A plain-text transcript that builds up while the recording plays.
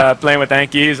Playing with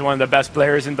Anki. He's one of the best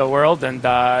players in the world, and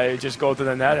I just go to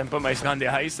the net and put my son on the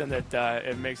ice, and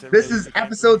it makes it This really is exciting for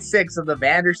episode me. 6 of the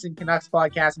Vanderson Canucks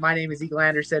podcast. My name is Eagle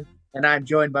Anderson, and I'm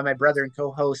joined by my brother and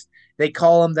co-host. They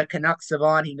call him the Canucks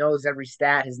Savant. He knows every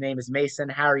stat. His name is Mason.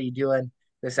 How are you doing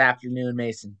this afternoon,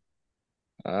 Mason?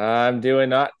 I'm doing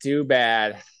not too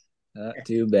bad. Not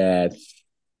too bad.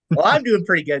 Well, I'm doing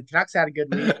pretty good. Canucks had a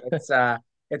good week.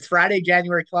 It's Friday,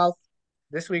 January 12th.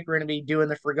 This week we're going to be doing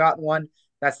the Forgotten One.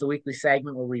 That's the weekly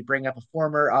segment where we bring up a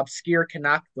former obscure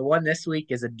Canuck. The one this week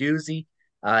is a doozy.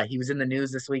 He was in the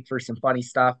news this week for some funny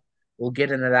stuff. We'll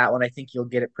get into that one. I think you'll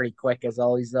get it pretty quick, as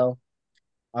always, though.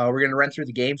 We're going to run through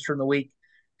the games from the week.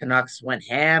 Canucks went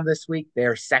ham this week.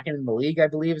 They're second in the league, I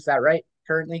believe. Is that right,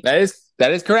 currently? That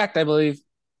is correct, I believe.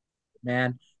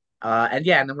 Man. And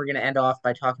then we're going to end off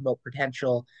by talking about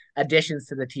potential additions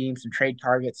to the team, some trade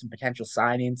targets, some potential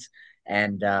signings.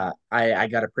 And I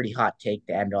got a pretty hot take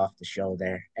to end off the show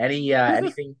there.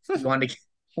 Anything you want to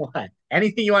what?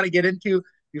 Anything you want to get into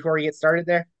before we get started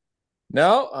there?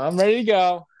 No, I'm ready to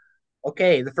go.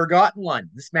 Okay, the Forgotten One.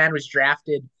 This man was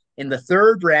drafted in the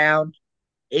third round,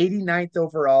 89th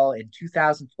overall in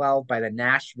 2012 by the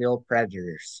Nashville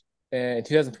Predators. In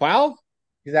 2012?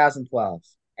 2012.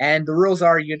 And the rules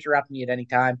are you interrupt me at any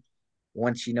time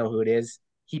once you know who it is.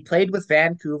 He played with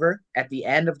Vancouver at the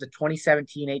end of the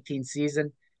 2017-18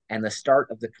 season and the start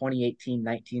of the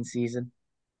 2018-19 season.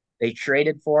 They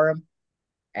traded for him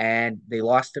and they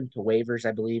lost him to waivers,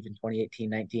 I believe, in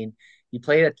 2018-19. He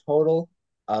played a total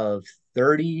of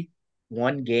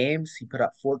 31 games. He put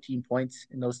up 14 points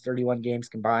in those 31 games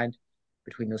combined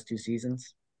between those two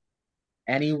seasons.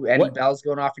 Any What bells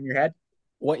going off in your head?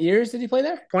 what years did he play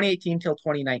there? 2018 till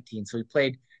 2019. So he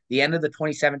played the end of the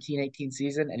 2017-18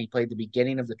 season and he played the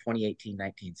beginning of the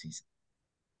 2018-19 season.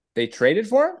 They traded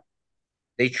for him?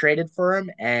 They traded for him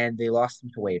and they lost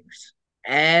him to waivers.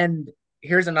 And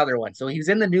here's another one. So he was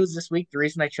in the news this week. The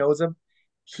reason I chose him,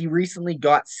 he recently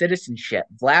got citizenship.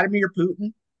 Vladimir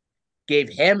Putin gave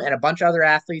him and a bunch of other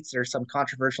athletes. There's some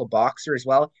controversial boxer as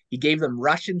well. He gave them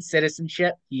Russian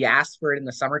citizenship. He asked for it in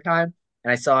the summertime.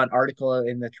 And I saw an article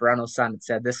in the Toronto Sun that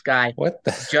said this guy What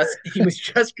the? he was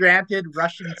just granted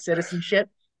Russian citizenship.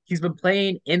 He's been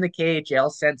playing in the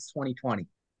KHL since 2020.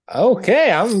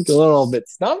 Okay, I'm a little bit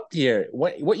stumped here.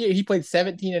 What year he played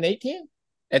 17 and 18?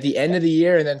 At the end of the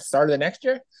year and then start of the next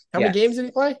year? How many Yes. games did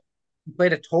he play? He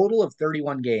played a total of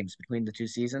 31 games between the two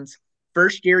seasons.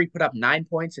 First year, he put up 9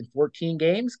 points in 14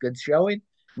 games. Good showing.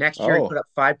 Next year, he put Oh. up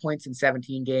 5 points in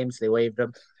 17 games. They waived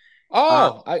him.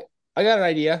 Uh, Oh, I got an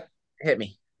idea. Hit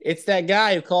me. It's that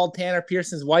guy who called Tanner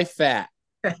Pearson's wife fat.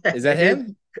 Is that It is.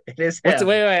 him? It is What's him.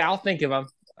 Wait, I'll think of him.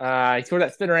 He scored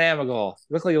that spinorama goal.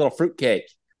 He looked like a little fruitcake.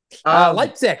 Um,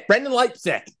 Brendan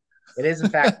Leipzig. it is in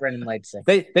fact Brendan Leipzig.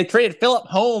 They traded Philip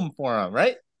Home for him,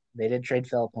 right? They did trade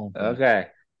Philip Home for him. Okay.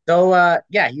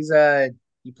 So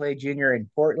he played junior in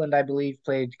Portland, I believe.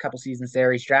 Played a couple seasons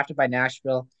there. He's drafted by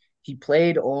Nashville. He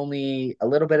played only a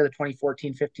little bit of the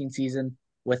 2014-15 season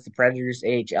with the Predators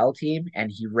AHL team,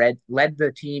 and he led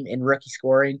the team in rookie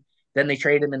scoring. Then they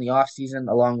traded him in the offseason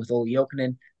along with Olli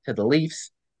Jokinen to the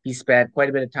Leafs. He spent quite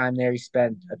a bit of time there. He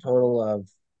spent a total of,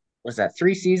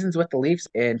 3 seasons with the Leafs.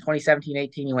 In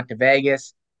 2017-18, he went to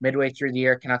Vegas. Midway through the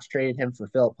year, Canucks traded him for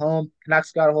Philip Home.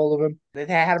 Canucks got a hold of him. They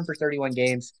had him for 31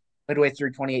 games. Midway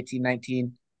through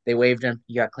 2018-19, they waived him.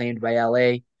 He got claimed by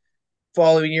LA.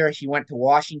 Following year, he went to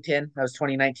Washington. That was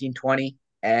 2019-20.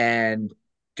 And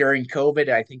during COVID,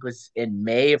 I think it was in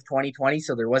May of 2020,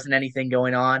 so there wasn't anything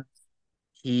going on.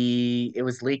 It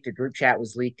was leaked, a group chat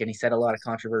was leaked, and he said a lot of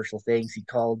controversial things.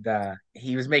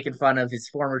 He was making fun of his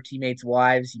former teammates'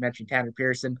 wives. He mentioned Tanner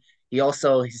Pearson.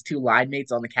 His two line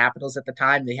mates on the Capitals at the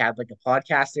time, they had like a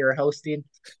podcast they were hosting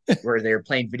where they were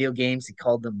playing video games. He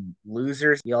called them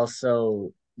losers. He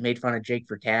also made fun of Jake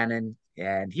Virtanen,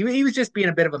 and he was just being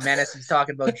a bit of a menace. He's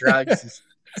talking about drugs.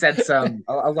 He said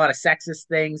a lot of sexist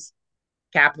things.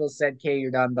 Capitals said, "Okay, you're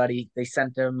done, buddy." They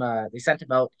sent him. They sent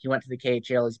him out. He went to the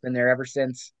KHL. He's been there ever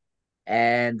since.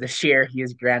 And this year, he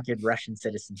is granted Russian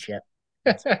citizenship.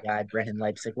 That's my guy, Brendan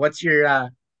Leipzig. What's your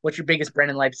biggest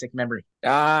Brendan Leipzig memory?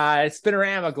 It's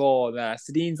spinorama goal in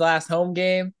Sedin's last home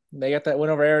game. They got that win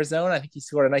over Arizona. I think he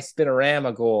scored a nice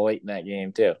spinorama goal late in that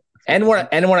game too. And when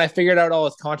I figured out all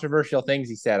his controversial things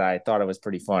he said, I thought it was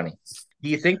pretty funny. Do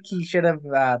you think he should have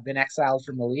been exiled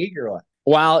from the league or what?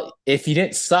 Well, if he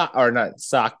didn't suck, or not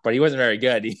suck, but he wasn't very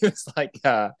good. He was like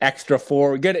extra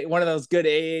forward, good, one of those good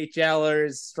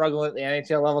AHLers, struggling at the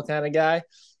NHL level kind of guy.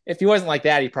 If he wasn't like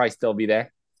that, he'd probably still be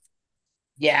there.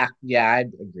 Yeah,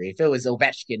 I'd agree. If it was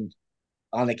Ovechkin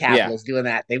on the Yeah. Capitals doing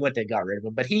that, they wouldn't have got rid of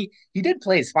him. But he did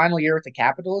play his final year with the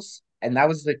Capitals, and that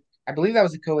was I believe that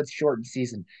was a COVID shortened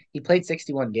season. He played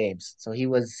 61 games, so he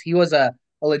was a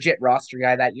legit roster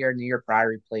guy that year. And the year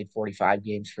prior, he played 45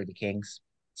 games for the Kings.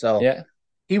 So Yeah,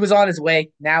 he was on his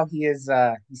way. Now he's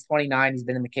 29. He's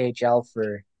been in the KHL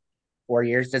for 4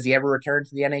 years. Does he ever return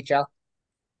to the NHL?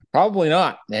 probably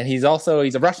not. And he's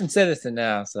a Russian citizen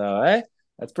now, so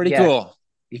that's pretty Yeah, cool.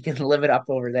 he can live it up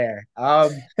over there.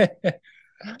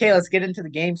 Okay, let's get into the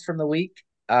games from the week.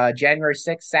 January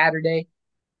 6th, Saturday,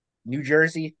 New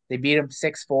Jersey. They beat him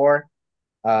 6-4.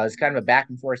 It's kind of a back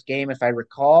and forth game, if I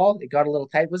recall. It got a little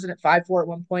tight. Wasn't it 5-4 at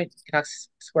one point? Canucks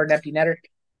scored an empty netter.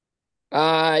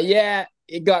 Yeah,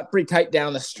 it got pretty tight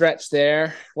down the stretch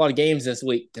there. A lot of games this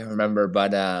week to remember,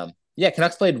 but yeah,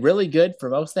 Canucks played really good for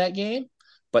most of that game,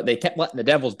 but they kept letting the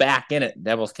Devils back in it.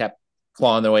 Devils kept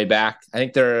clawing their way back. I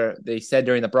think they said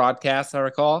during the broadcast, I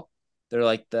recall, they're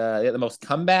like they got the most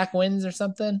comeback wins or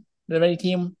something of any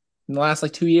team in the last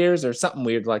like 2 years or something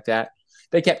weird like that.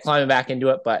 They kept climbing back into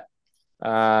it, but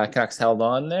Canucks held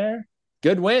on there.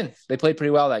 Good win. They played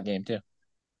pretty well that game too.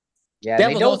 Yeah,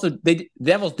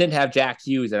 Devils didn't have Jack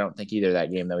Hughes, I don't think either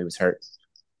that game though he was hurt.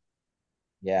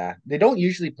 Yeah, they don't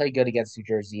usually play good against New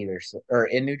Jersey either, or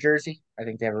in New Jersey. I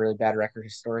think they have a really bad record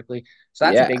historically, so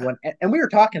that's a big Yeah. one. And we were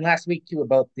talking last week too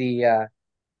about the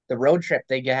road trip.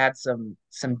 They had some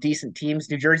decent teams.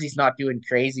 New Jersey's not doing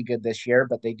crazy good this year,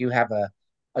 but they do have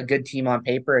a good team on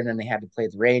paper. And then they had to play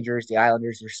the Rangers. The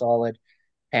Islanders are solid.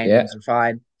 Yeah. Penguins are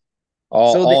fine.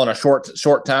 All So all in a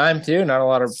short time too, not a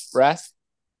lot of rest.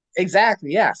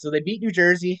 exactly, yeah. So they beat New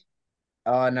Jersey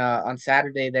on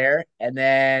Saturday there, and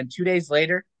then 2 days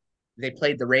later, they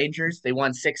played the Rangers. They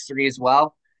won 6-3 as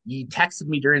well. You texted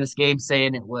me during this game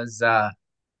saying it was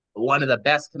one of the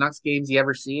best Canucks games you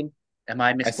ever seen. Am I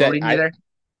I said misquoting you there?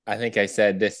 I think I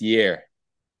said this year.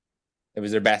 It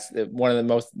was their best, one of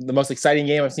the most exciting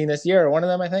game I've seen this year, or one of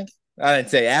them, I think. I didn't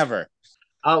say ever.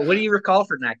 What do you recall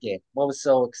from that game? What was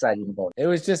so exciting about it? It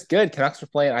was just good. Canucks were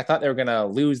playing. I thought they were gonna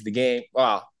lose the game.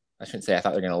 Well, I shouldn't say I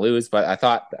thought they were gonna lose, but I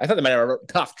thought they might have a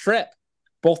tough trip.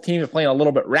 Both teams are playing a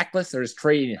little bit reckless. They're just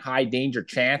trading high danger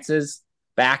chances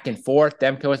back and forth.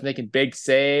 Demko was making big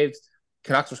saves.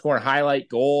 Canucks were scoring highlight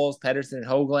goals. Pedersen and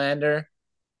Hoglander,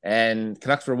 and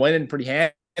Canucks were winning pretty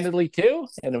handedly too.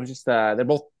 And it was just they're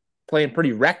both playing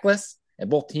pretty reckless,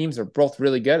 and both teams are both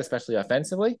really good, especially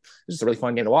offensively. It was just a really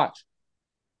fun game to watch.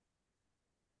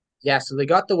 Yeah, so they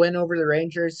got the win over the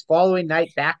Rangers. Following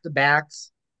night, back to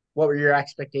backs. What were your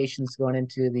expectations going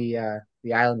into the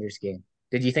Islanders game?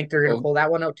 Did you think they're going to Oh, pull that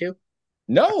one out too?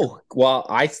 no. Well,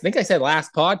 I think I said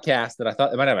last podcast that I thought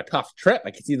they might have a tough trip.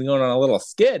 I could see them going on a little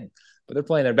skid, but they're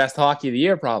playing their best hockey of the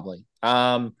year, probably.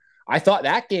 I thought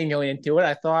that game going into it,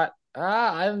 I thought,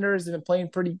 Islanders have been playing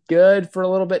pretty good for a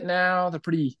little bit now. They're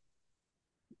pretty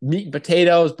meat and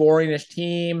potatoes, boringish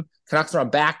team. Canucks are on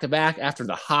back to back after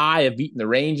the high of beating the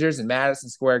Rangers in Madison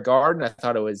Square Garden. I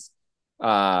thought it was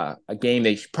a game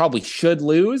they probably should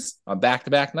lose on back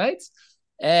to back nights.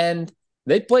 And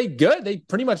they played good. They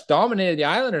pretty much dominated the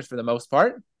Islanders for the most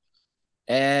part,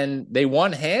 and they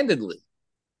won handedly.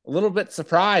 A little bit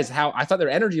surprised how I thought their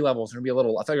energy levels were going to be a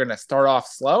little. I thought they were going to start off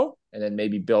slow and then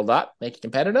maybe build up, make it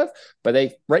competitive. But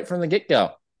they right from the get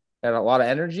go had a lot of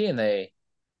energy and they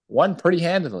won pretty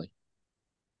handedly.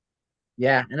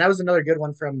 Yeah, and that was another good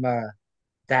one from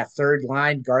that third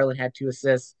line. Garland had 2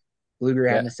 assists. Blueger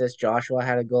had Yeah, an assist. Joshua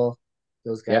had a goal.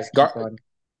 Those yeah. guys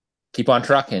Keep on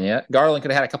trucking. Yeah, Garland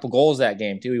could have had a couple goals that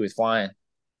game too. He was flying.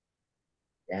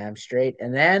 damn straight.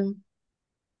 And then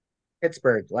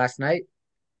Pittsburgh last night.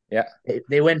 Yeah,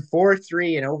 They win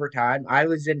 4-3 in overtime. I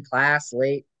was in class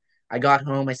late. I got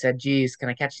home. I said, geez, can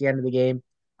I catch the end of the game?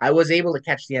 I was able to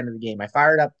catch the end of the game. I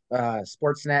fired up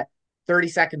Sportsnet. 30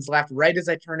 seconds left. Right as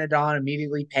I turned it on,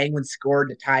 immediately Penguins scored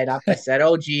to tie it up. I said,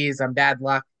 oh, geez, I'm bad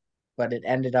luck. But it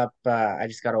ended up, I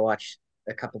just got to watch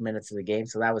a couple minutes of the game.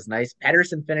 So that was nice.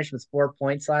 Pedersen finished with 4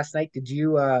 points last night. Did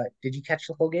you catch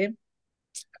the whole game?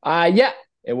 yeah.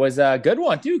 It was a good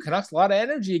one too. Canucks a lot of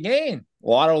energy again.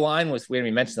 Lotto line was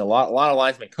we mentioned a lot. A lot of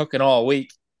lines been cooking all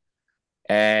week,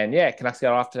 and yeah, Canucks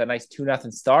got off to that nice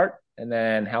 2-0 start, and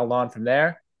then held on from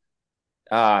there.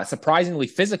 Surprisingly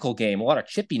physical game. A lot of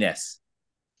chippiness.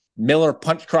 Miller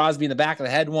punched Crosby in the back of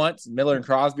the head once. Miller and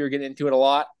Crosby were getting into it a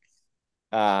lot.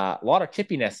 A lot of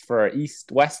chippiness for an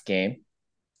East-West game.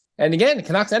 And again, the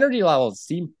Canucks energy levels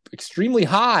seem extremely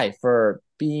high for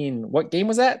being, what game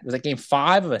was that? Was that game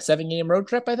 5 of a 7-game road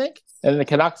trip, I think? And then the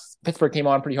Canucks, Pittsburgh came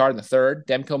on pretty hard in the third.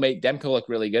 Demko look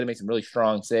really good. It made some really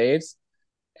strong saves.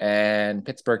 And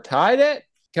Pittsburgh tied it.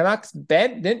 Canucks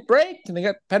didn't break.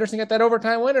 And Pedersen got that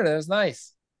overtime winner. That was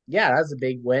nice. Yeah, that was a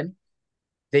big win.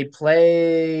 They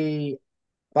play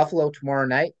Buffalo tomorrow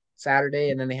night. Saturday,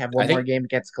 and then they have I one more think, game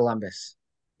against Columbus.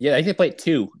 yeah, I think they play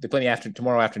 2. They play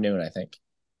tomorrow afternoon, I think.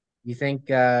 You think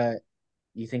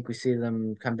we see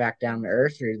them come back down to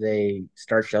earth, or they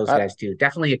start those Uh, guys too?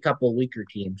 Definitely a couple weaker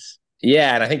teams.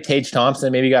 yeah, and I think Tage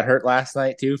Thompson maybe got hurt last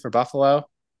night too for Buffalo.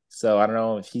 So I don't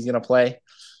know if he's going to play.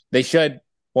 They should.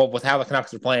 Well, with how the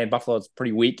Canucks are playing, Buffalo's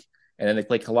pretty weak. And then they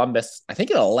play Columbus, I think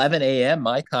at 11 a.m.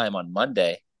 my time on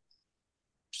Monday.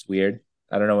 Which is weird.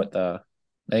 I don't know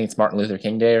I think it's Martin Luther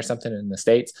King Day or something in the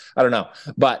States. I don't know.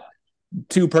 But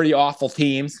 2 pretty awful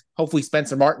teams. Hopefully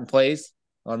Spencer Martin plays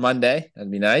on Monday.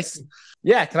 That'd be nice.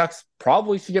 Yeah, Canucks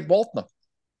probably should get both of them.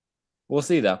 We'll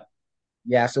see though.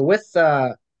 Yeah. So with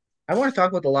I want to talk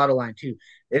about the Lotto line too.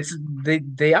 It's they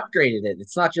upgraded it.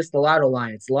 It's not just the Lotto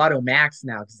line; it's Lotto Max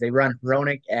now because they run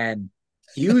Hronik and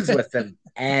Hughes with them,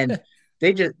 and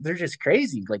they're just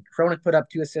crazy. Like Hronik put up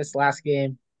 2 assists last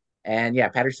game, and yeah,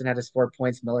 Pettersson had his 4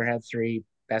 points. Miller had 3.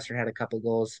 Besser had a couple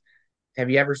goals. Have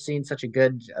you ever seen such a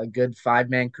good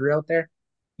 5-man crew out there?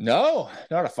 No,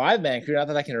 not a 5-man crew. Not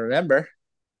that I can remember.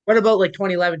 What about like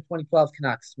 2011, 2012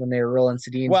 Canucks when they were rolling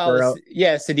Sedin's Well, Burrow?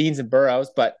 yeah, Sedin's and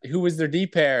Burrows, but who was their D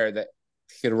pair that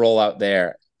could roll out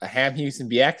there? A Hamhuis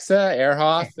and Bieksa,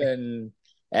 Ehrhoff and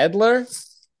Edler?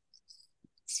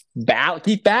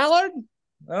 Keith Ballard?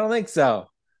 I don't think so.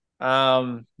 Yeah,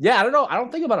 I don't know. I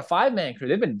don't think about a 5-man crew.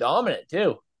 They've been dominant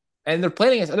too. And they're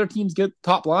playing against other teams' good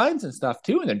top lines and stuff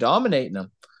too, and they're dominating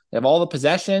them. They have all the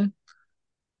possession.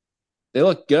 They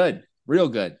look good, real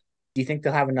good. Do you think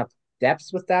they'll have enough depth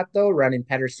with that though, running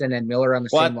Pettersson and Miller on the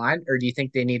same line, or do you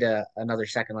think they need another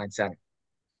second line center?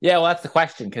 Yeah, well, that's the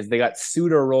question because they got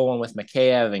Suter rolling with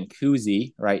Mikheyev and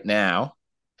Kuzi right now,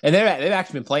 and they've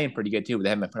actually been playing pretty good too, but they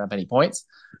haven't put up any points.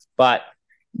 But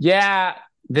yeah,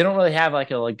 they don't really have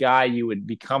like a guy you would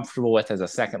be comfortable with as a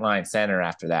second line center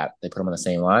after that. They put him on the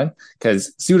same line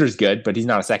because Suter's good, but he's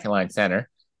not a second line center.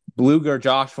 Bluger,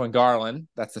 Joshua, and Garland,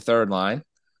 that's the third line.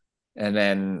 And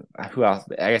then who else?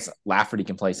 I guess Lafferty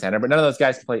can play center, but none of those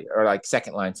guys can play or like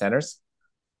second line centers.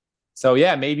 So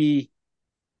yeah, maybe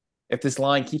if this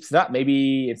line keeps it up,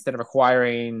 maybe instead of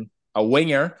acquiring a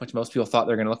winger, which most people thought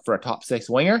they're going to look for a top 6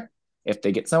 winger, if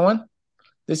they get someone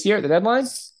this year at the deadline,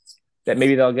 that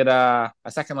maybe they'll get a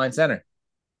second line center.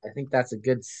 I think that's a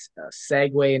good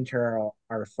segue into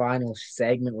our final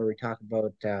segment where we talk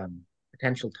about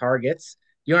potential targets.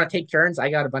 You want to take turns? I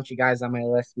got a bunch of guys on my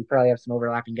list. We probably have some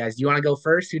overlapping guys. Do you want to go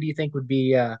first? Who do you think would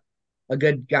be a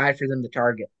good guy for them to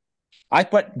target? I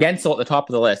put Gensel at the top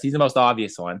of the list. He's the most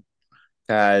obvious one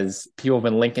because people have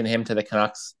been linking him to the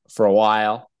Canucks for a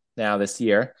while now this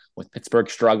year with Pittsburgh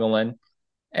struggling.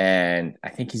 And I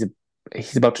think he's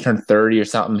about to turn 30 or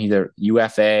something. He's a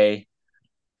UFA.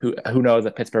 Who knows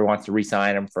if Pittsburgh wants to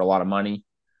re-sign him for a lot of money.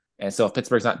 And so if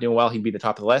Pittsburgh's not doing well, he'd be the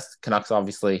top of the list. Canucks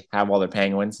obviously have all their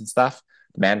penguins and stuff.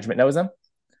 The management knows him,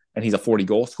 and he's a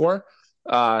 40-goal scorer.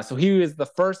 So he was the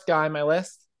first guy on my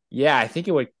list. Yeah, I think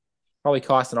it would probably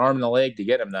cost an arm and a leg to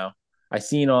get him, though. I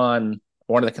seen on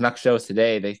one of the Canucks shows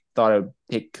today, they thought it would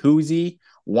take Kuzi,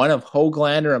 one of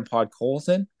Höglander and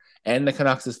Podkolzin, and the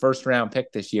Canucks' first-round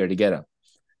pick this year to get him,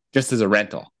 just as a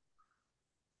rental.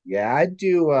 Yeah, I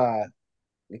do,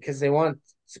 because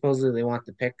supposedly they want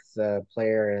to pick the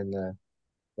player and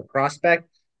the prospect.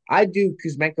 I do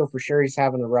Kuzmenko for sure. He's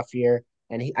having a rough year.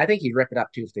 And I think he'd rip it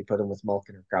up too if they put him with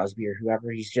Malkin or Crosby or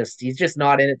whoever. He's just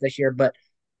not in it this year. But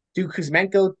do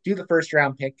Kuzmenko, do the first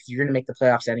round pick because you're going to make the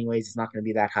playoffs anyways. It's not going to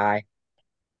be that high.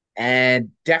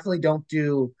 And definitely don't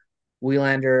do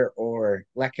Wielander or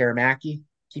Lekaramaki.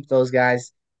 Keep those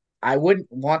guys. I wouldn't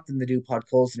want them to do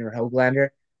Podkolzin or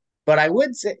Höglander, but I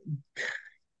would say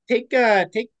take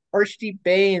Archie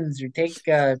Baines or take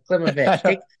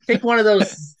Klimovich. Take one of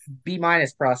those B-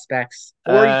 prospects,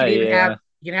 or you can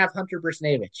even have Hunter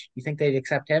Bursnevich. You think they'd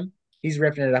accept him? He's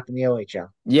ripping it up in the OHL.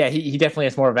 Yeah, he definitely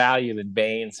has more value than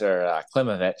Baines or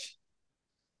Klimovich.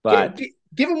 But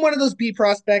give him one of those B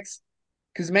prospects.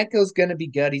 Kuzmenko's going to be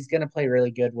good. He's going to play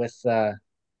really good with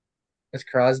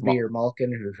Crosby or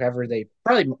Malkin or whoever they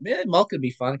probably. Malkin would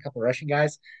be fun. A couple of Russian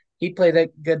guys. He'd play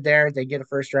that good there. They get a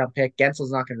first round pick.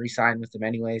 Gensel's not going to re-sign with them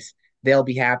anyways. They'll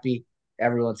be happy.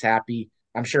 Everyone's happy.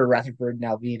 I'm sure Rutherford and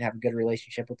Alvin have a good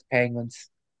relationship with the Penguins.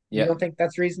 You don't think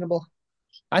that's reasonable?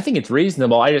 I think it's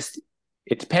reasonable.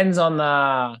 It depends on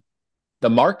the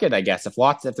market, I guess. If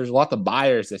there's lots of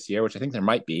buyers this year, which I think there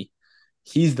might be,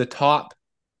 he's the top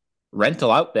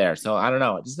rental out there. So I don't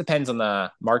know. It just depends on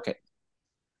the market.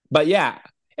 But yeah,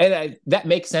 and that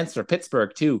makes sense for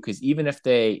Pittsburgh too, because even if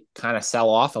they kind of sell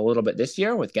off a little bit this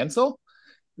year with Gensel,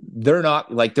 they're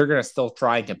not like they're going to still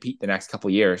try and compete the next couple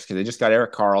of years because they just got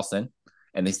Erik Karlsson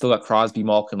and they still got Crosby,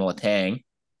 Malkin, Letang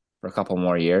for a couple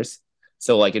more years.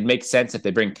 So like it makes sense if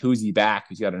they bring Kuzi back,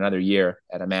 who's got another year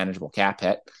at a manageable cap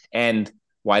hit, and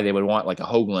why they would want like a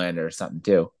Hoaglander or something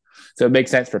too. So it makes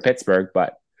sense for Pittsburgh,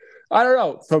 but I don't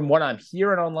know. From what I'm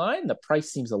hearing online, the price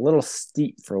seems a little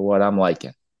steep for what I'm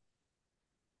liking.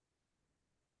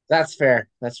 That's fair.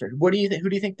 That's fair. What do you think? Who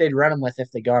do you think they'd run him with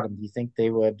if they got him? Do you think they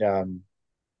would?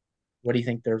 What do you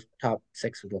think their top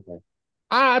six would look like?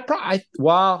 I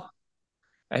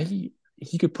think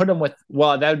he could put him with.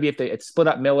 Well, that would be if they it split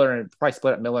up Miller and probably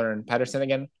split up Miller and Pedersen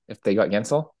again if they got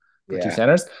Gensel for two Yeah.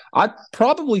 centers. I'd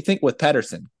probably think with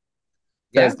Pedersen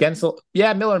Yeah. because Gensel,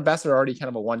 yeah, Miller and Best are already kind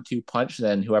of a 1-2 punch.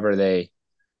 Then whoever they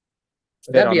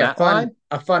fit That'd on be that line,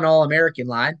 a fun All American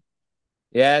line.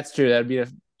 yeah, it's true. That'd be a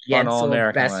fun All Gensel,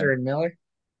 American Besser, line. and Miller.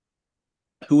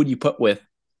 Who would you put with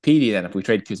Petey then if we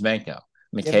trade Kuzmenko?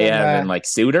 Give him, Mikheyev and like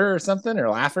Suter or something or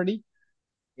Lafferty?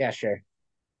 yeah, sure.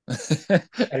 I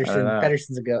don't know.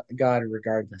 Pedersen's a god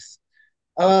regardless.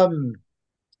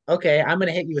 Okay, I'm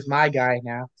gonna hit you with my guy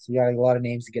now. So you got a lot of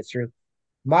names to get through.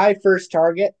 My first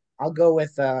target, I'll go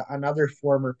with another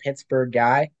former Pittsburgh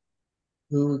guy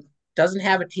who doesn't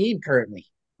have a team currently.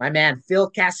 My man Phil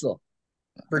Kessel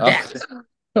for Oh, depth.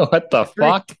 what the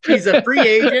fuck? He's a free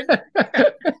agent.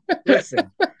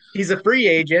 Listen, he's a free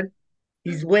agent.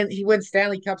 He wins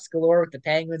Stanley Cups galore with the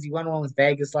Penguins. He won one with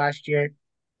Vegas last year.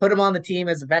 Put him on the team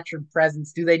as a veteran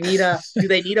presence. Do they need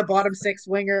a bottom six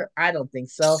winger? I don't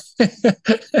think so.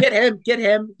 Get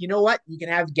him. You know what? You can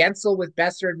have Gensel with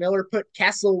Besser and Miller. Put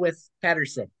Kessel with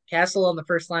Pedersen. Kessel on the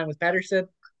first line with Pedersen.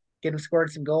 Get him scoring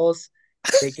some goals.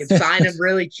 They can sign him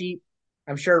really cheap.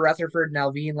 I'm sure Rutherford and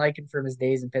Alvin like him from his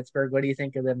days in Pittsburgh. What do you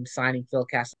think of them signing Phil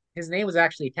Kessel? His name was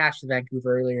actually attached to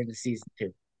Vancouver earlier in the season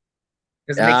too.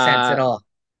 Doesn't make sense at uh, all.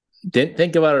 didn't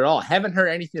think about it at all. Haven't heard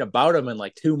anything about him in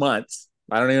like 2 months.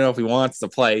 I don't even know if he wants to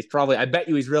play. He's probably, I bet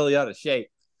you he's really out of shape.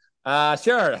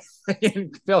 Sure.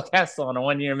 Phil Kessel on a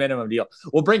 1-year minimum deal.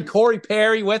 We'll bring Corey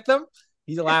Perry with him.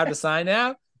 He's allowed to sign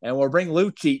now. And we'll bring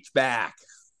Lucic back.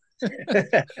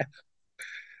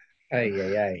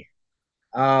 Ay.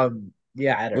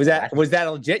 Yeah, I don't Was know.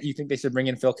 that legit? You think they should bring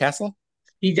in Phil Kessel?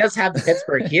 He does have the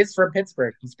Pittsburgh. He is from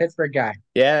Pittsburgh. He's a Pittsburgh guy.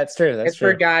 Yeah, that's true. That's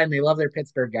Pittsburgh true. guy, and they love their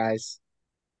Pittsburgh guys.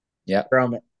 Yeah.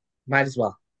 From it. Might as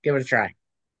well. Give it a try.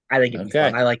 I think it'd be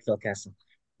Okay. fun. I like Phil Kessel.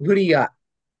 Who do you got?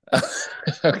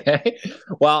 Okay.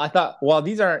 Well,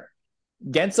 these are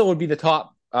Gensel would be the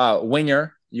top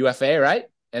winger UFA, right?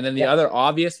 And then the other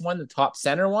obvious one, the top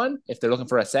center one, if they're looking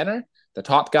for a center, the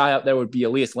top guy out there would be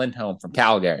Elias Lindholm from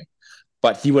Calgary.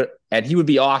 But he would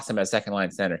be awesome as second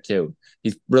line center too.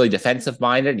 He's really defensive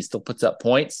minded. He still puts up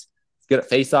points. He's good at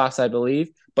faceoffs, I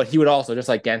believe. But he would also, just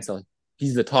like Gensel,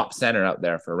 he's the top center out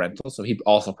there for rental. So he'd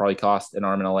also probably cost an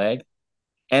arm and a leg.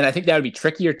 And I think that would be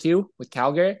trickier too with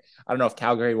Calgary. I don't know if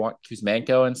Calgary want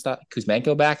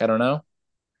Kuzmenko back. I don't know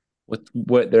with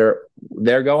what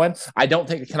they're going. I don't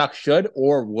think the Canucks should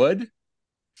or would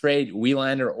trade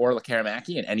Wielander or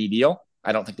Lekaramaki in any deal.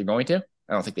 I don't think they're going to.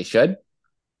 I don't think they should.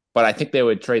 But I think they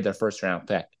would trade their first round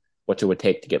pick, which it would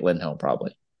take to get Lindholm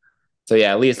probably. So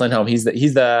yeah, Elias Lindholm, he's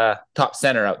the top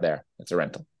center out there. That's a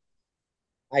rental.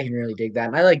 I can really dig that.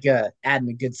 And I like adding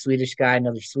a good Swedish guy,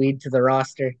 another Swede to the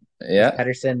roster. Yeah.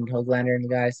 Pedersen, Hoglander, and the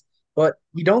guys. But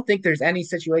you don't think there's any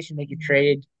situation they could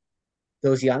trade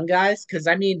those young guys? Because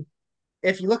I mean,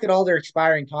 if you look at all their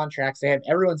expiring contracts,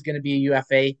 everyone's going to be a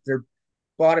UFA. Their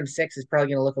bottom six is probably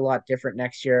going to look a lot different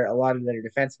next year. A lot of their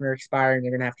defensemen are expiring.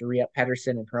 They're going to have to re-up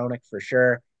Pedersen and Hronik for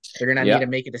sure. They're going to need to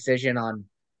make a decision on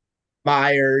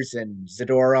Myers and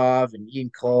Zadorov and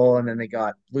Ian Cole, and then they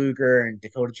got Luger and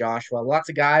Dakota Joshua. Lots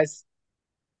of guys.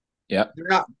 Yeah. They're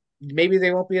not. Maybe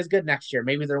they won't be as good next year.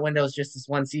 Maybe their window is just this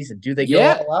one season. Do they go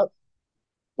all out?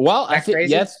 Well, I think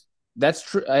yes, that's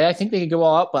true. I think they could go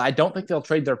all out, but I don't think they'll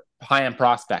trade their high-end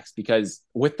prospects because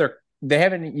they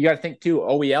haven't. You got to think too.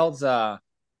 OEL's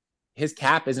his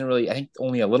cap isn't really. I think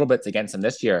only a little bit's against him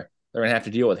this year. They're gonna have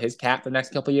to deal with his cap the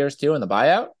next couple of years too in the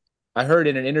buyout. I heard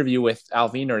in an interview with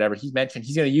Alvin or whatever, he mentioned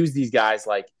he's going to use these guys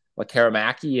like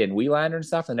Karamaki and Wielander and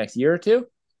stuff the next year or two.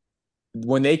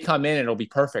 When they come in, it'll be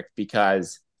perfect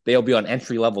because they'll be on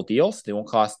entry-level deals. They won't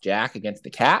cost jack against the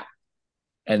cap,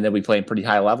 and they'll be playing pretty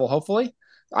high level, hopefully.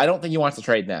 I don't think he wants to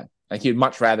trade them. I think he'd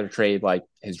much rather trade like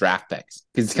his draft picks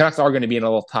because the Canucks are going to be in a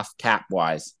little tough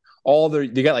cap-wise.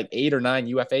 They got like 8 or 9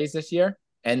 UFAs this year,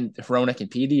 and Hronik and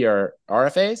PD are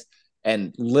RFAs,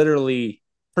 and literally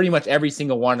pretty much every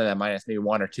single one of them, minus maybe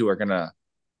 1 or 2, are going to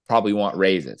probably want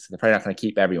raises. They're probably not going to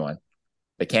keep everyone.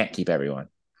 They can't keep everyone.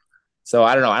 So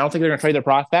I don't know. I don't think they're going to trade their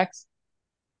prospects.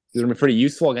 They're going to be pretty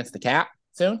useful against the cap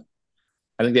soon.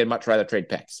 I think they'd much rather trade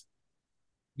picks.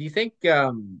 Do you think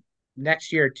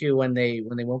next year too, when they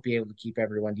won't be able to keep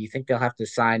everyone, do you think they'll have to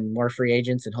sign more free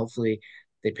agents and hopefully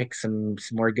they pick some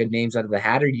more good names out of the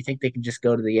hat, or do you think they can just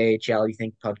go to the AHL? You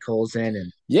think Podkolzin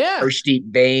and Yeah.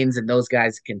 Erstedt Baines and those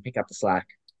guys can pick up the slack?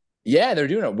 Yeah, they're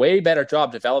doing a way better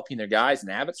job developing their guys in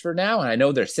Abbotsford now. And I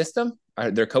know their system,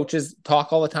 their coaches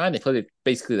talk all the time. They play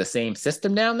basically the same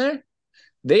system down there.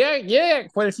 They are, yeah,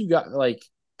 quite a few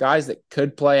guys that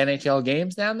could play NHL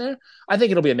games down there. I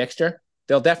think it'll be a mixture.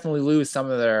 They'll definitely lose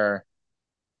some of their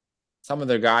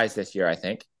guys this year, I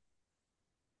think.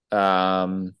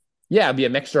 Yeah, it'll be a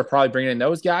mixture of probably bringing in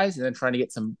those guys and then trying to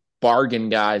get some bargain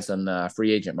guys on the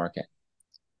free agent market.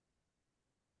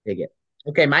 Dig it.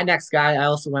 Okay, my next guy, I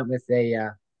also went with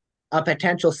a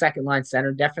potential second line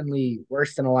center, definitely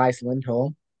worse than Elias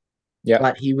Lindholm. Yeah,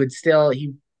 but he'd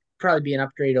probably be an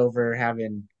upgrade over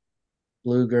having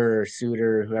Bluger or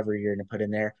Suter, whoever you're going to put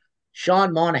in there.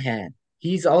 Sean Monahan.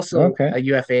 He's also a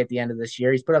UFA at the end of this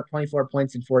year. He's put up 24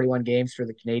 points in 41 games for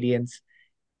the Canadians.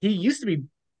 He used to be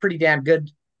pretty damn good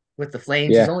with the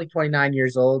Flames. Yeah. He's only 29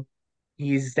 years old.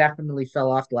 He's definitely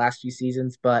fell off the last few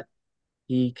seasons, but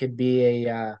he could be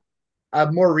a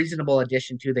more reasonable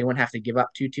addition too. They wouldn't have to give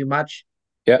up too much.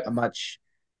 Yeah.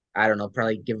 I don't know,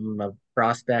 probably give him a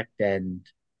prospect and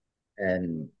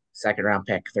second round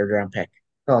pick, third round pick.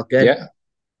 Oh, good. Yeah.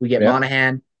 We get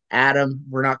Monahan, Adam.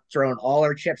 We're not throwing all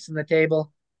our chips on the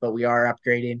table, but we are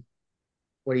upgrading.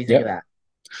 What do you think of that?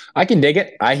 I can dig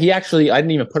it. I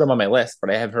didn't even put him on my list, but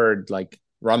I have heard like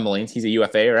rumblings. He's a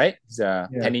UFA, right? He's a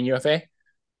pending UFA.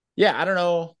 Yeah, I don't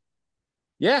know.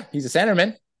 Yeah, he's a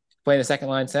centerman playing a second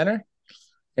line center.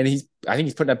 And I think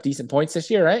he's putting up decent points this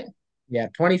year, right? Yeah,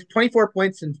 24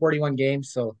 points in 41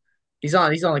 games. So he's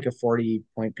on like a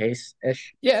 40-point pace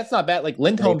ish. Yeah, it's not bad. Like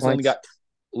Lindholm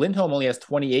only has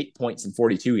 28 points in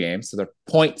 42 games, so their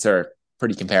points are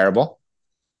pretty comparable.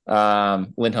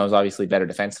 Lindholm's obviously better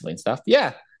defensively and stuff.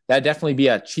 Yeah, that'd definitely be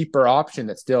a cheaper option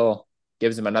that still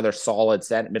gives him another solid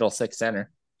middle six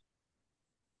center.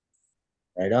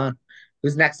 Right on.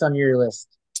 Who's next on your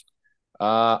list?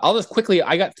 I'll just quickly.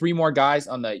 I got three more guys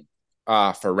on the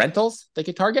for rentals they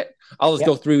could target. I'll just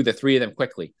go through the three of them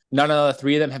quickly. None of the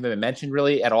three of them have been mentioned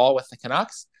really at all with the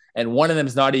Canucks, and one of them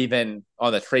is not even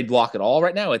on the trade block at all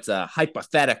right now. It's a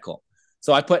hypothetical.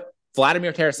 So I put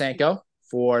Vladimir Tarasenko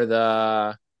for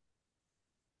the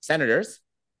Senators.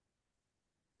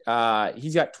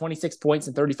 He's got 26 points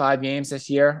in 35 games this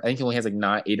year. I think he only has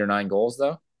like 8 or 9 goals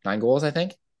though. 9 goals, I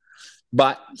think.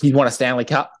 But he's won a Stanley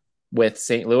Cup with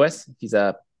St. Louis.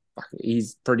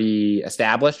 He's pretty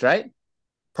established, right?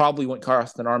 Probably wouldn't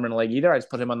cost an arm and a leg either. I just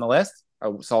put him on the list.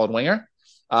 A solid winger.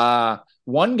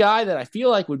 One guy that I feel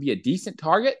like would be a decent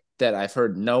target that I've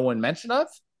heard no one mention of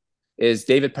is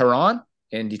David Perron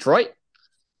in Detroit.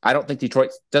 I don't think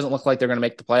Detroit doesn't look like they're going to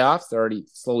make the playoffs. They're already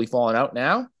slowly falling out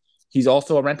now. He's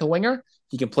also a rental winger.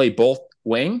 He can play both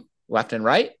wing, left and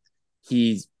right.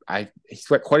 He's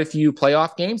got quite a few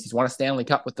playoff games. He's won a Stanley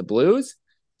Cup with the Blues.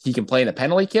 He can play in the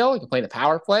penalty kill. He can play in the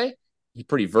power play. He's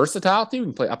pretty versatile too. He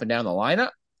can play up and down the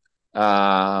lineup.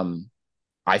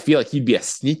 I feel like he'd be a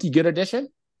sneaky good addition.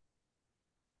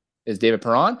 Is David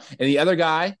Perron. And the other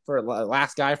guy,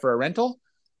 last guy for a rental,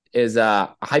 is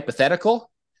a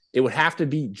hypothetical. It would have to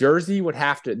be Jersey.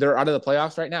 They're out of the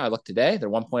playoffs right now. I looked today. They're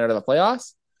 1 point out of the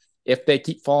playoffs. If they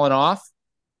keep falling off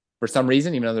for some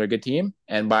reason, even though they're a good team,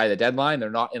 and by the deadline they're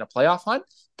not in a playoff hunt,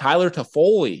 Tyler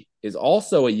Toffoli is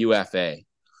also a UFA.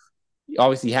 He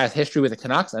obviously has history with the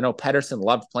Canucks. I know Pettersson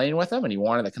loved playing with him, and he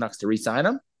wanted the Canucks to re-sign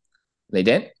him. They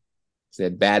didn't. They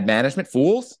had bad management,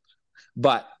 fools.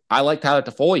 But I like Tyler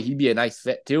Toffoli. He'd be a nice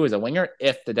fit too as a winger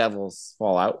if the Devils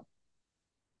fall out.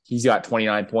 He's got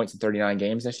 29 points in 39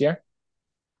 games this year.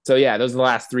 So yeah, those are the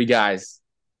last three guys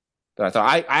that I thought.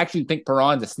 I actually think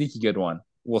Perron's a sneaky good one.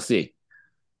 We'll see.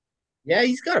 Yeah,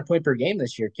 he's got a point per game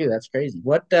this year too. That's crazy.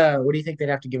 What do you think they'd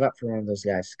have to give up for one of those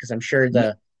guys? Because I'm sure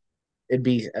it'd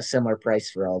be a similar price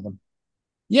for all of them.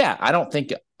 Yeah, I don't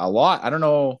think a lot. I don't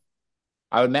know.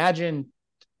 I would imagine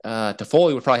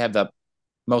Toffoli would probably have the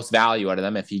most value out of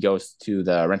them if he goes to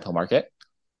the rental market.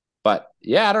 But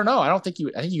yeah, I don't know. I think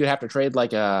you would have to trade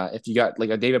if you got like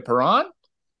a David Perron,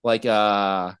 like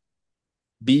a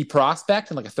B prospect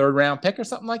and like a third round pick or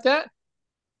something like that.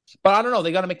 But I don't know.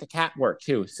 They got to make the cap work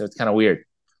too, so it's kind of weird.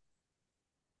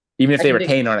 Even if they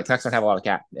retain on it, Canucks don't have a lot of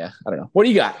cap. Yeah, I don't know. What do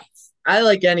you got? I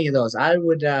like any of those. I'd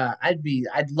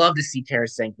love to see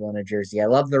Tarasenko in a jersey. I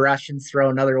love the Russians. Throw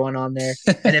another one on there,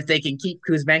 and if they can keep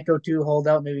Kuzmenko too, hold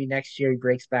out. Maybe next year he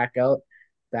breaks back out.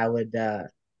 That'd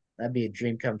be a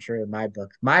dream come true in my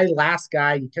book. My last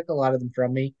guy, you took a lot of them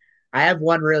from me. I have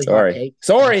one really hot take.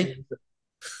 Sorry.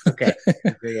 Okay,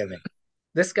 agree with it.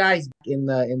 This guy's in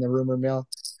the rumor mill.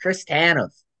 Chris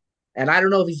Tanev. And I don't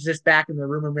know if he's just back in the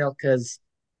rumor mill because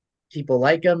people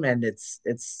like him and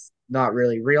it's not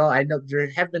really real. I know there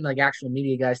have been like actual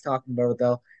media guys talking about it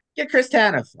though. Get Chris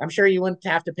Tanev. I'm sure you wouldn't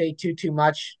have to pay too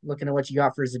much looking at what you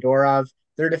got for Zadorov.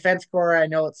 Their defense core, I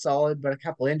know it's solid, but a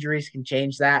couple injuries can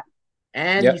change that.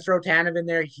 And you Yep. throw Tanev in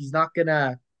there, he's not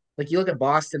gonna like you look at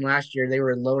Boston last year, they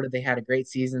were loaded, they had a great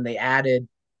season. They added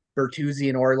Bertuzzi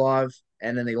and Orlov,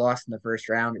 and then they lost in the first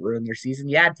round. It ruined their season.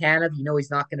 You add Tanev, you know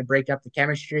he's not gonna break up the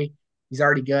chemistry. He's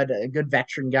already good, a good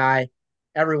veteran guy.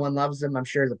 Everyone loves him. I'm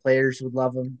sure the players would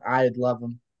love him. I would love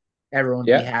him. Everyone would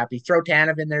be Yeah. happy. Throw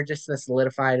Tanev in there just to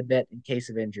solidify it a bit in case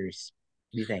of injuries.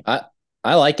 What do you think?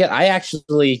 I like it. I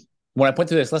actually, when I put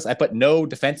through this list, I put no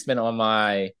defensemen on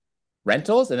my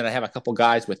rentals, and then I have a couple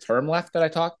guys with term left that I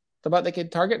talked about they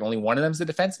could target. And only one of them is a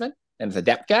defenseman, and it's a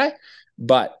depth guy.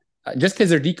 But just because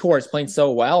their decor is playing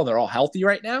so well, and they're all healthy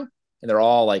right now, and they're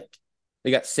all like,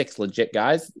 they got 6 legit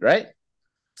guys, right?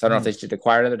 So I don't know if they should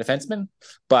acquire another defenseman.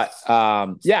 But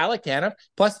yeah, I like Tanev.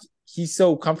 Plus, he's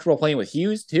so comfortable playing with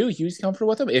Hughes, too. Hughes is comfortable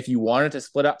with him. If you wanted to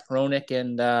split up Hronik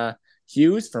and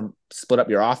Hughes from split up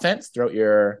your offense throughout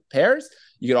your pairs,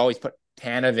 you could always put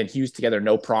Tanev and Hughes together,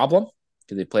 no problem,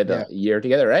 because they played the year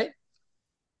together, right?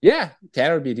 Yeah,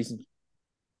 Tanev would be a decent.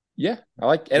 Yeah, I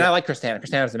like Chris Tanev. Chris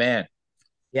Tanev's the man.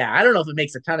 Yeah, I don't know if it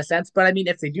makes a ton of sense, but I mean,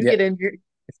 if they do get injured,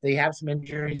 if they have some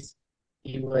injuries,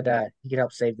 he could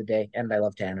help save the day. And I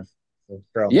love Tanev. So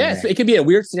throw him in Yeah, there. it could be a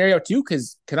weird scenario too,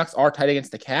 because Canucks are tight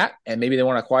against the cap, and maybe they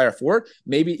want to acquire a forward.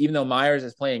 Maybe even though Myers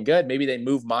is playing good, maybe they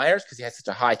move Myers because he has such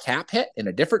a high cap hit in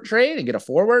a different trade and get a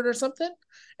forward or something,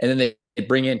 and then they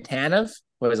bring in Tanev,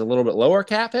 who has a little bit lower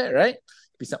cap hit, right?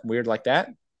 Could be something weird like that.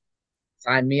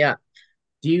 Sign me up.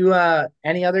 Do you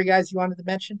any other guys you wanted to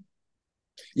mention?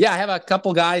 Yeah, I have a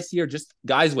couple guys here, just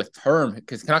guys with term,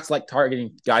 because Canucks like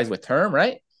targeting guys with term,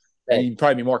 right? And you'd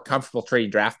probably be more comfortable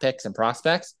trading draft picks and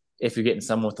prospects if you're getting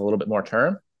someone with a little bit more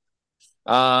term.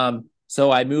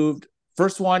 So I moved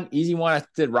first one, easy one. I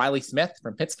did Riley Smith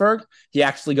from Pittsburgh. He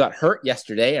actually got hurt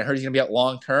yesterday. I heard he's going to be out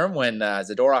long term when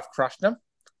Zadorov crushed him.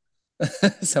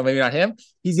 So maybe not him.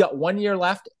 He's got 1 year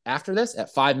left after this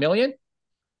at $5 million.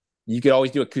 You could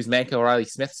always do a Kuzmenko Riley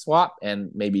Smith swap, and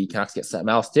maybe Canucks get something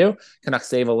else too. Canucks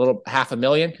save a little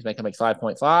 $500,000. Kuzmenko makes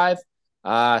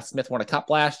 5.5. Smith won a cup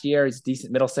last year. He's a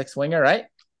decent middle 6 winger, right?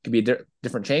 Could be a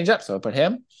different changeup, so I put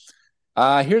him.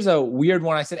 Here's a weird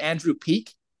one. I said Andrew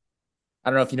Peeke. I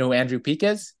don't know if you know who Andrew Peeke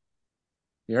is.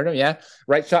 You heard him? Yeah.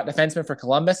 Right shot defenseman for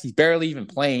Columbus. He's barely even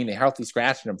playing. They hardly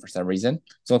scratched him for some reason.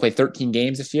 He's only played 13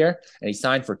 games this year, and he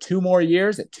signed for 2 more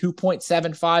years at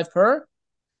 2.75 per.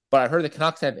 But I heard the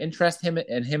Canucks have interest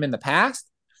in him in the past.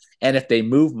 And if they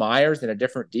move Myers in a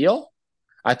different deal,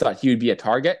 I thought he would be a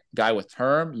target. Guy with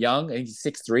term, young. I think he's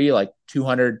 6'3", like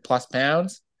 200 plus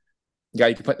pounds. Guy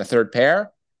you could put in the third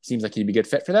pair. Seems like he'd be a good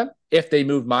fit for them. If they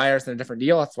move Myers in a different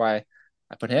deal, that's why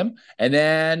I put him. And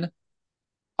then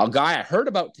a guy I heard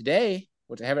about today,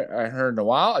 which I haven't heard in a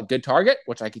while, a good target,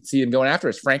 which I could see him going after,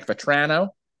 is Frank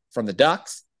Vatrano from the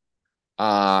Ducks.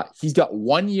 He's got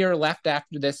 1 year left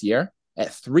after this year at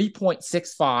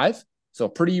 3.65, so a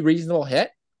pretty reasonable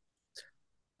hit.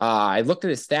 I looked at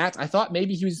his stats. I thought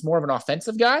maybe he was more of an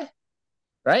offensive guy,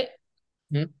 right?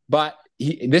 Mm-hmm. But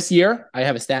this year, I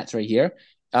have his stats right here.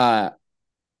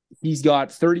 He's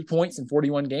got 30 points in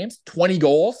 41 games, 20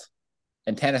 goals,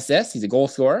 and 10 assists. He's a goal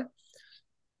scorer.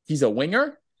 He's a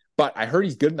winger, but I heard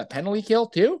he's good in the penalty kill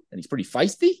too, and he's pretty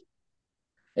feisty.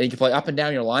 And he can play up and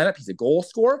down your lineup. He's a goal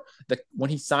scorer. When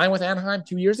he signed with Anaheim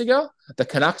 2 years ago, the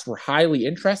Canucks were highly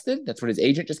interested. That's what his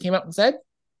agent just came out and said,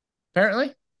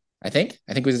 apparently. I think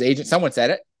it was his agent. Someone said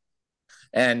it.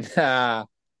 And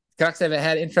Canucks haven't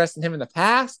had interest in him in the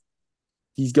past.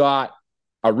 He's got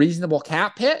a reasonable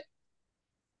cap hit,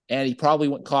 and he probably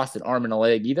wouldn't cost an arm and a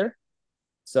leg either.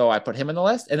 So I put him in the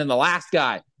list. And then the last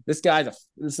guy, this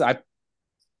is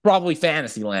probably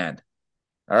fantasy land.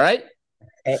 All right?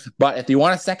 But if you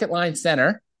want a second line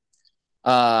center,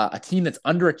 a team that's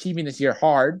underachieving this year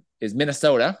hard is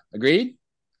Minnesota. Agreed? Yeah.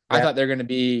 I thought they're going to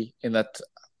be in the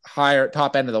higher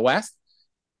top end of the West.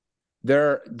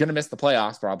 They're going to miss the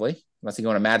playoffs probably, unless they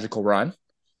go on a magical run.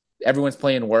 Everyone's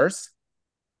playing worse.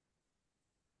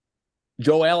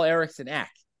 Joel Eriksson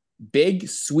Ek, big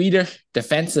Swedish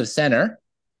defensive center.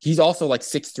 He's also like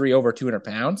 6'3", over 200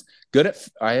 pounds. Good at,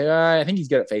 I think he's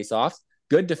good at faceoffs.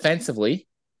 Good defensively.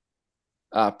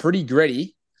 Pretty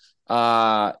gritty.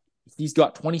 He's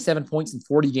got 27 points in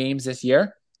 40 games this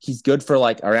year. He's good for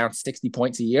like around 60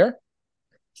 points a year.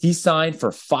 He's signed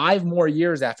for 5 more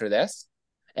years after this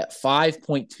at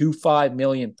 $5.25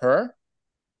 million per.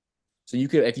 So you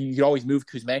could always move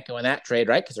Kuzmenko in that trade,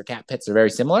 right? Because their cap hits are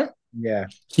very similar. Yeah.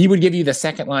 He would give you the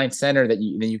second line center then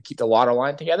you keep the Lotto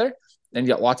line together. Then you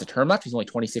got lots of term left. He's only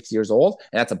 26 years old,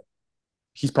 and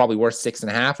he's probably worth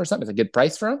 6.5 or something. It's a good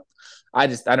price for him. I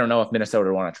don't know if Minnesota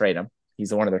would want to trade him.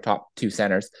 He's one of their top 2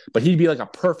 centers, but he'd be like a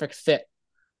perfect fit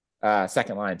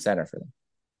second line center for them.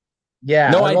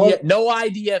 Yeah. No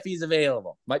idea if he's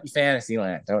available. Might be fantasy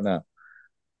land. Don't know.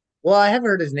 Well, I haven't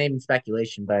heard his name in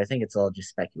speculation, but I think it's all just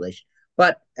speculation.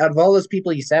 But out of all those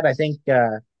people you said, I think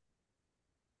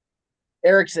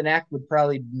Eriksson Ek would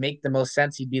probably make the most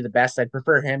sense. He'd be the best. I'd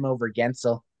prefer him over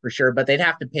Gensel for sure, but they'd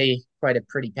have to pay quite a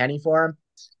pretty penny for him.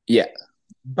 Yeah.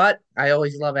 But I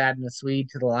always love adding a Swede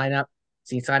to the lineup.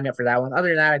 So you sign me up for that one. Other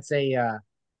than that, I'd say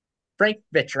Frank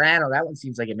Vetrano. That one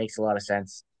seems like it makes a lot of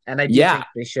sense. And I do think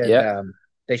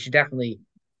they should definitely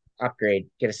upgrade,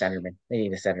 get a centerman. They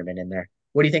need a centerman in there.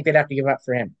 What do you think they'd have to give up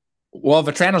for him? Well,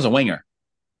 Vetrano's a winger,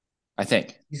 I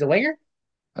think. He's a winger?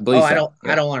 I believe so.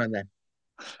 I don't want him then.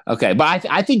 Okay, but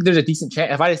I think there's a decent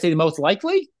chance. If I say the most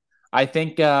likely, I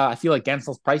think I feel like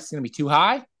Gensel's price is going to be too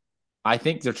high. I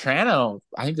think Vetrano.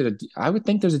 I would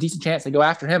think there's a decent chance they go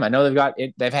after him. I know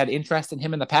they've had interest in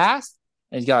him in the past,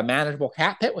 and he's got a manageable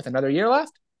cap hit with another year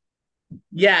left.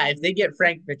 Yeah, if they get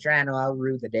Frank Vetrano, I'll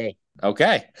rue the day.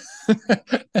 Okay.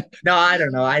 No, I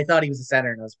don't know. I thought he was a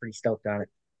center, and I was pretty stoked on it.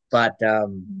 But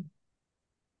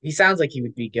he sounds like he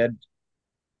would be good.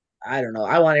 I don't know.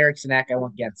 I want Eriksson Ek. I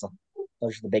want Gensel.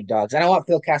 Those are the big dogs. And I want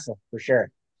Phil Kessel for sure.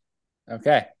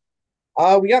 Okay.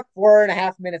 We got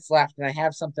 4.5 minutes left, and I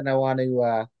have something I want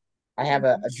to. I have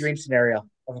a dream scenario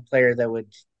of a player that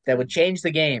would change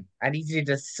the game. I need you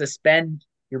to suspend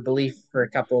your belief for a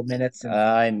couple of minutes.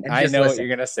 I know what you're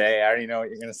gonna say. I already know what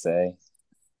you're gonna say.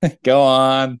 Go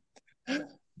on.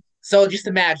 So just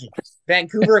imagine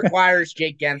Vancouver acquires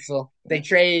Jake Gensel. They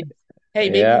trade. Hey,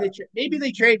 maybe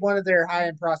they trade one of their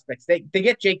high-end prospects. They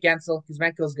get Jake Gensel because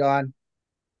Menko's gone.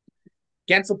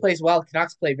 Gensel plays well.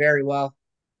 Canucks play very well.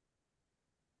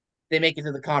 They make it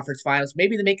to the conference finals.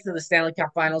 Maybe they make it to the Stanley Cup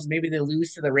finals. Maybe they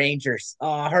lose to the Rangers.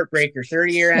 Oh, heartbreaker.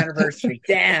 30-year anniversary.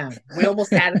 Damn. We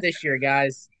almost had it this year,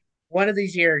 guys. One of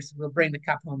these years, we'll bring the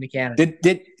cup home to Canada.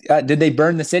 Did they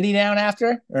burn the city down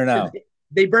after or no?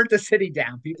 They burnt the city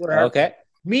down. People are okay.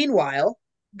 Meanwhile,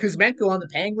 Kuzmenko on the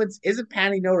Penguins isn't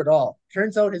panning out at all.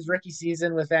 Turns out his rookie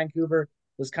season with Vancouver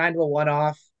was kind of a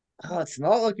one-off. Oh, it's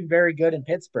not looking very good in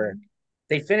Pittsburgh.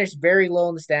 They finished very low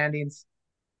in the standings.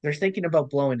 They're thinking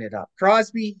about blowing it up.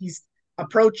 Crosby, he's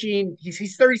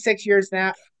 36 years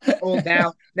old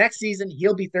now. Next season,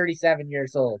 he'll be 37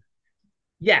 years old.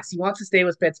 Yes, he wants to stay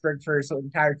with Pittsburgh for his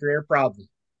entire career, probably.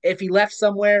 If he left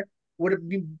somewhere, would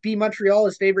it be Montreal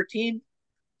his favorite team?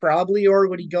 Probably, or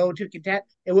would he go to content?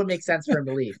 It wouldn't make sense for him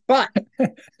to leave. But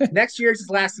next year's his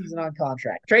last season on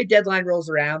contract. Trade deadline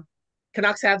rolls around.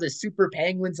 Canucks have this super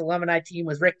Penguins alumni team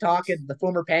with Rick Tocchet, the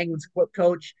former Penguins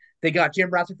coach. They got Jim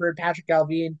Rutherford, Patrick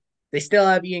Alvin. They still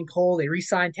have Ian Cole. They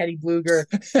re-signed Teddy Bluger,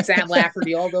 Sam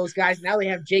Lafferty, all those guys. Now they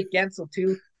have Jake Gensel,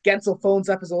 too. Gensel phones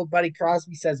up his old buddy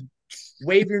Crosby, says,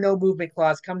 waive your no movement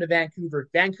clause, come to Vancouver.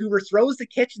 Vancouver throws the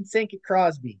kitchen sink at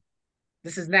Crosby.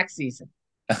 This is next season.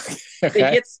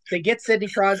 Okay. They get Sidney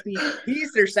Crosby.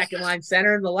 He's their second line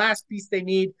center. And the last piece they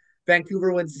need,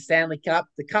 Vancouver wins the Stanley Cup.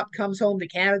 The cup comes home to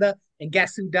Canada, and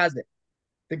guess who does it?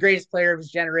 The greatest player of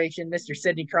his generation, Mr.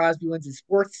 Sidney Crosby, wins his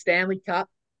 4th Stanley Cup,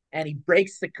 and he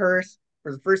breaks the curse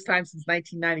for the first time since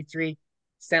 1993.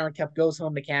 Stanley Cup goes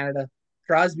home to Canada.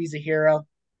 Crosby's a hero.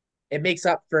 It makes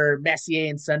up for Messier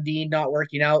and Sundin not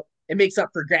working out. It makes up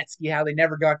for Gretzky, how they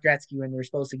never got Gretzky when they were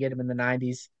supposed to get him in the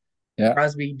 90s. Yeah.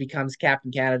 Crosby becomes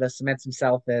Captain Canada, cements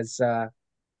himself as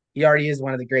he already is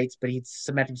one of the greats, but he'd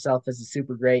cement himself as a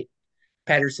super great.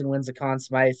 Pedersen wins the Conn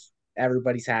Smythe.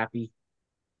 Everybody's happy.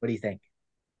 What do you think?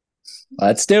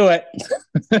 Let's do it.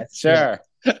 Sure.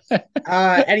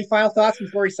 Any final thoughts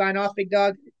before we sign off, big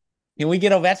dog? Can we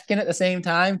get Ovechkin at the same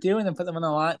time too, and then put them on the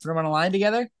line, put them on a line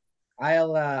together?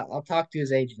 I'll talk to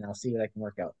his agent. I'll see what I can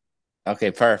work out.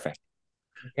 Okay, perfect.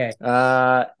 Okay.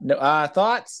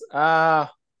 Thoughts?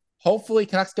 Hopefully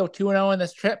Canucks go 2-0 in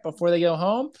this trip before they go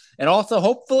home. And also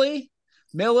hopefully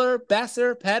Miller,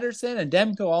 Besser, Pedersen, and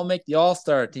Demko all make the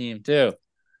All-Star team too.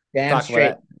 Damn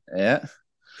straight. Yeah.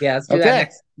 Yeah, let's do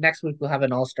that next week. We'll have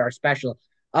an All-Star special.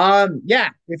 Yeah,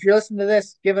 if you're listening to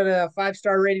this, give it a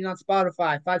 5-star rating on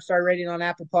Spotify, 5-star rating on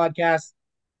Apple Podcasts,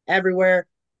 everywhere.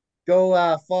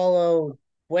 Go follow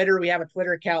Twitter. We have a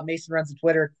Twitter account. Mason runs a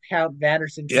Twitter account,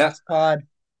 Vanderson Canucks Pod.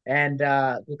 And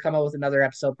we'll come out with another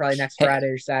episode probably next Friday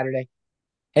or Saturday.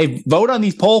 Hey, vote on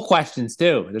these poll questions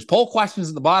too. There's poll questions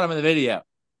at the bottom of the video.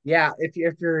 Yeah, if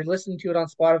you're listening to it on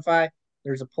Spotify,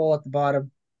 there's a poll at the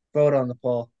bottom. Vote on the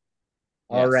poll.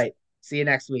 All right. See you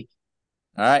next week.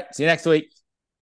 All right. See you next week.